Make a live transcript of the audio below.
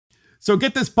So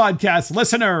get this, podcast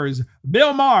listeners.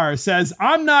 Bill Maher says,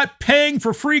 I'm not paying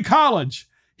for free college.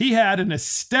 He had an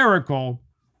hysterical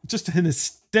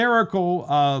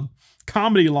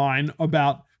comedy line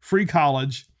about free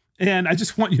college. And I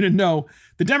just want you to know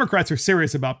the Democrats are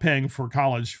serious about paying for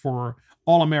college for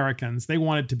all Americans. They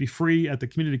want it to be free at the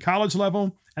community college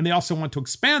level. And they also want to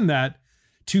expand that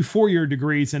to 4-year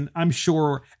degrees. And I'm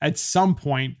sure at some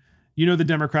point, the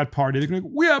Democrat Party, they're going to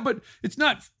go, yeah, but it's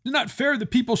not fair that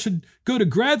people should go to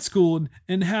grad school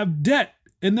and have debt.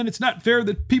 And then it's not fair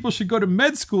that people should go to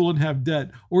med school and have debt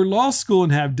or law school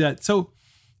and have debt. So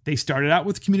they started out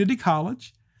with community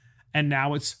college and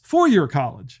now it's 4-year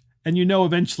college. And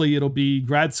eventually it'll be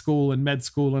grad school and med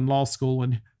school and law school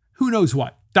and who knows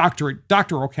what,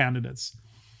 doctoral candidates.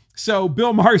 So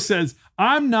Bill Maher says,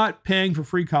 I'm not paying for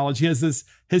free college. He has this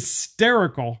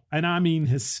hysterical, and I mean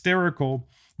hysterical,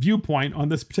 viewpoint on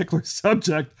this particular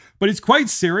subject, but he's quite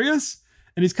serious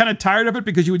and he's kind of tired of it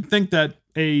because you would think that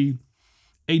a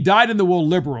dyed-in-the-wool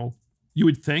liberal, you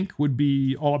would think, would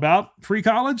be all about free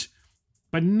college,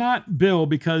 but not Bill,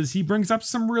 because he brings up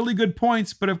some really good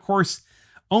points. But of course,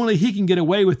 only he can get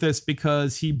away with this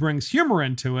because he brings humor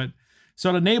into it. So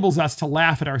it enables us to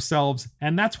laugh at ourselves.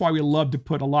 And that's why we love to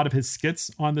put a lot of his skits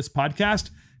on this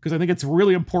podcast, because I think it's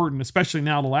really important, especially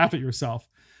now, to laugh at yourself.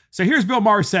 So here's Bill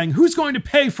Maher saying, who's going to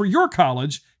pay for your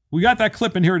college? We got that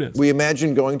clip and here it is. We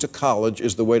imagine going to college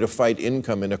is the way to fight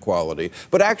income inequality,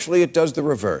 but actually it does the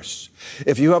reverse.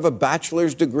 If you have a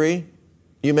bachelor's degree,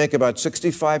 you make about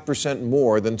 65%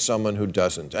 more than someone who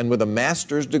doesn't. And with a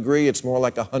master's degree, it's more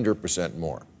like 100%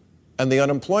 more. And the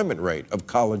unemployment rate of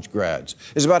college grads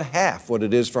is about half what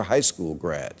it is for high school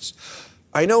grads.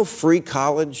 I know free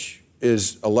college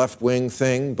is a left-wing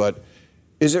thing, but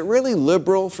is it really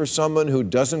liberal for someone who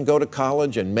doesn't go to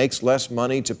college and makes less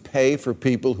money to pay for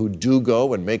people who do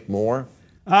go and make more?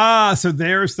 So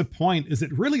there's the point. Is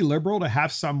it really liberal to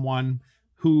have someone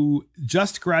who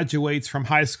just graduates from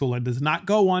high school and does not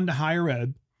go on to higher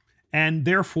ed, and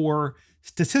therefore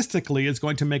statistically is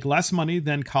going to make less money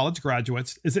than college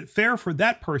graduates? Is it fair for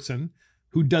that person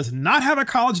who does not have a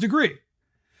college degree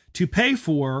to pay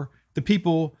for the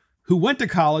people who went to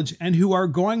college and who are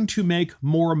going to make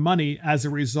more money as a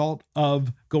result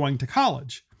of going to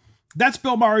college? That's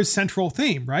Bill Maher's central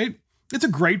theme, right? It's a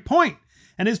great point.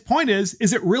 And his point is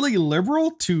it really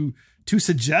liberal to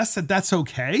suggest that that's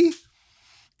okay?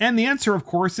 And the answer, of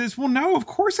course, is, well, no, of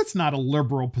course it's not a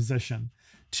liberal position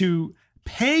to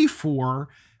pay for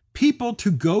people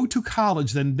to go to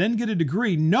college and then get a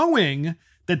degree, knowing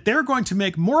that they're going to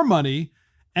make more money,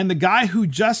 and the guy who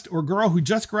or girl who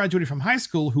just graduated from high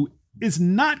school, who is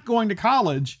not going to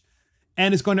college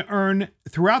and is going to earn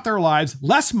throughout their lives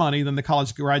less money than the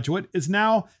college graduate, is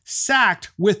now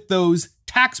sacked with those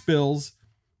tax bills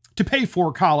to pay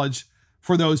for college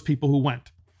for those people who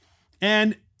went.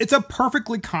 And it's a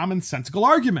perfectly commonsensical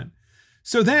argument.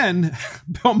 So then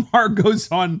Bill Maher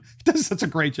goes on, he does such a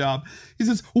great job. He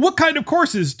says, what kind of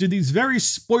courses do these very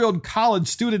spoiled college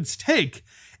students take?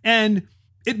 And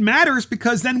it matters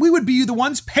because then we would be the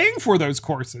ones paying for those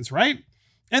courses, right?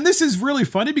 And this is really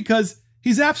funny because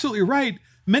he's absolutely right.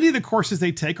 Many of the courses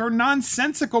they take are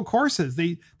nonsensical courses.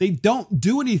 They don't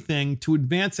do anything to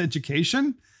advance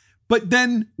education, but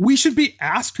then we should be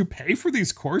asked to pay for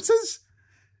these courses?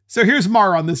 So here's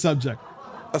Maher on this subject.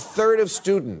 A third of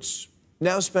students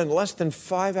now spend less than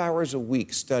 5 hours a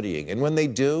week studying, and when they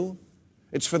do,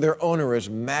 it's for their onerous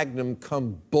magnum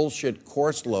cum bullshit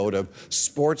course load of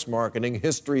sports marketing,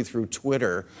 history through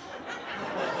Twitter,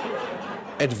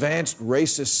 advanced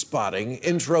racist spotting,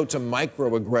 intro to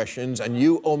microaggressions, and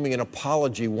you owe me an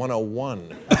apology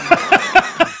 101.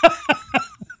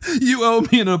 You owe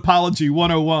me an apology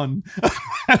 101.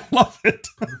 I love it.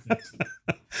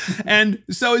 And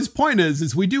so his point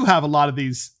is we do have a lot of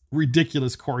these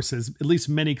ridiculous courses, at least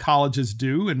many colleges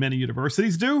do and many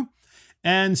universities do.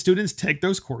 And students take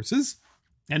those courses.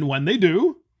 And when they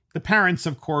do, the parents,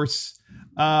 of course,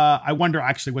 I wonder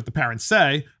actually what the parents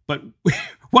say, but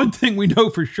one thing we know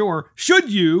for sure, should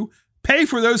you pay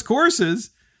for those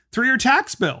courses through your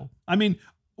tax bill? I mean,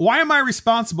 why am I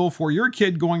responsible for your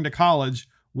kid going to college?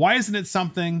 Why isn't it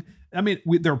something? I mean,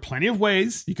 there are plenty of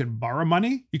ways. You can borrow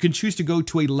money. You can choose to go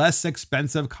to a less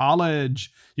expensive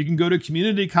college. You can go to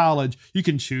community college. You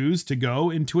can choose to go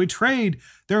into a trade.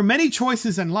 There are many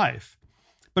choices in life.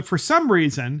 But for some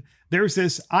reason, there's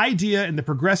this idea in the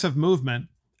progressive movement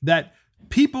that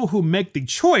people who make the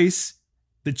choice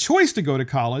to go to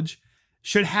college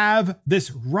should have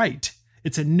this right.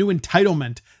 It's a new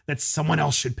entitlement that someone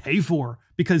else should pay for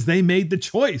because they made the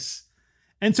choice.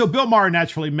 And so Bill Maher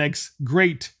naturally makes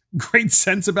great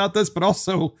sense about this, but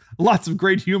also lots of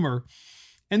great humor.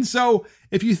 And so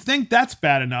if you think that's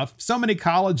bad enough, so many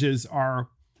colleges are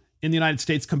in the United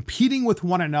States competing with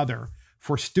one another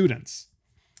for students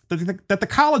that the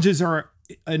colleges are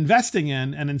investing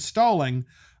in and installing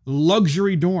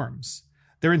luxury dorms.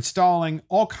 They're installing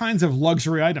all kinds of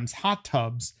luxury items, hot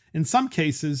tubs. In some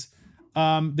cases,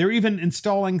 they're even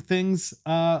installing things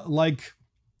like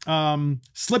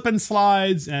slip and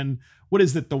slides and what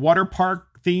is it? The water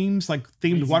park themes, like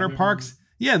themed lazy water river. Parks.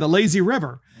 Yeah, the lazy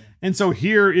river. Yeah. And so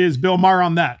here is Bill Maher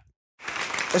on that.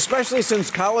 Especially since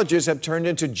colleges have turned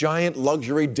into giant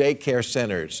luxury daycare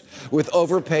centers with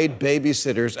overpaid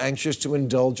babysitters anxious to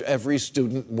indulge every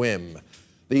student whim.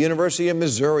 The University of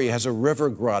Missouri has a river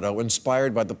grotto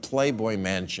inspired by the Playboy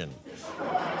Mansion.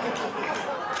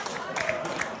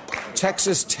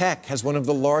 Texas Tech has one of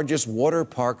the largest water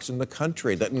parks in the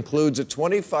country that includes a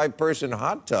 25-person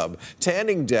hot tub,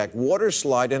 tanning deck, water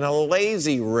slide, and a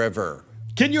lazy river.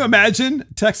 Can you imagine?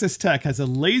 Texas Tech has a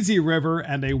lazy river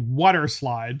and a water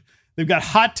slide. They've got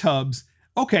hot tubs.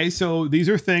 Okay, so these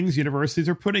are things universities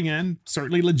are putting in.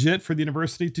 Certainly legit for the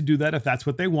university to do that if that's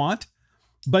what they want.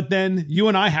 But then you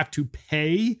and I have to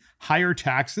pay higher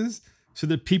taxes so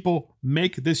that people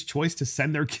make this choice to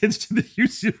send their kids to the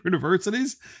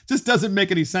universities. Just doesn't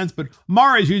make any sense. But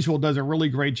Maher, as usual, does a really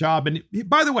great job. And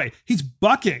by the way, he's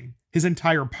bucking his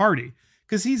entire party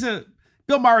because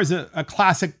Bill Maher is a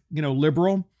classic,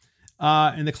 liberal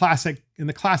in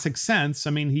the classic sense. I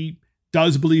mean, he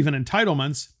does believe in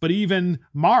entitlements, but even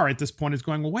Maher at this point is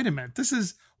going, well, wait a minute.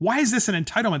 Why is this an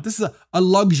entitlement? This is a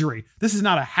luxury. This is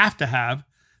not a have to have.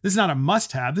 This is not a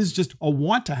must have. This is just a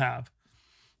want to have.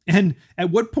 And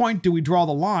at what point do we draw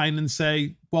the line and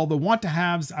say, well, the want to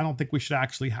haves, I don't think we should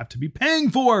actually have to be paying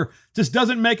for. Just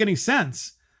doesn't make any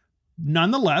sense.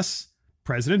 Nonetheless,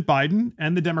 President Biden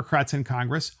and the Democrats in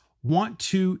Congress want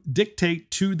to dictate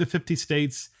to the 50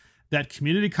 states that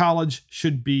community college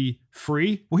should be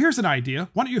free. Well, here's an idea.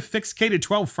 Why don't you fix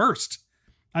K-12 first?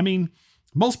 I mean,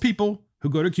 most people who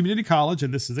go to community college,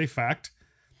 and this is a fact,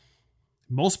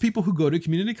 most people who go to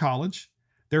community college,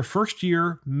 their first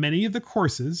year, many of the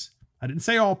courses, I didn't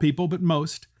say all people, but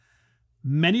most,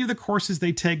 many of the courses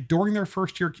they take during their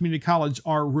first year of community college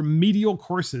are remedial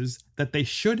courses that they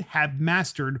should have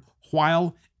mastered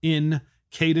while in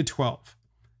K-12.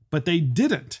 But they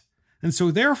didn't. And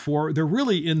so therefore, they're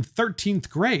really in 13th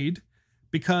grade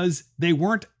because they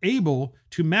weren't able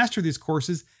to master these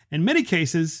courses. In many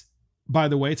cases, by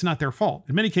the way, it's not their fault.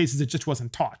 In many cases, it just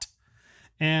wasn't taught.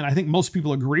 And I think most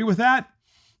people agree with that.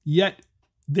 Yet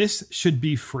this should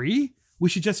be free. We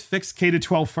should just fix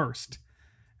K-12 first.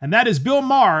 And that is Bill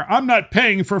Maher. I'm not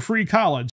paying for free college.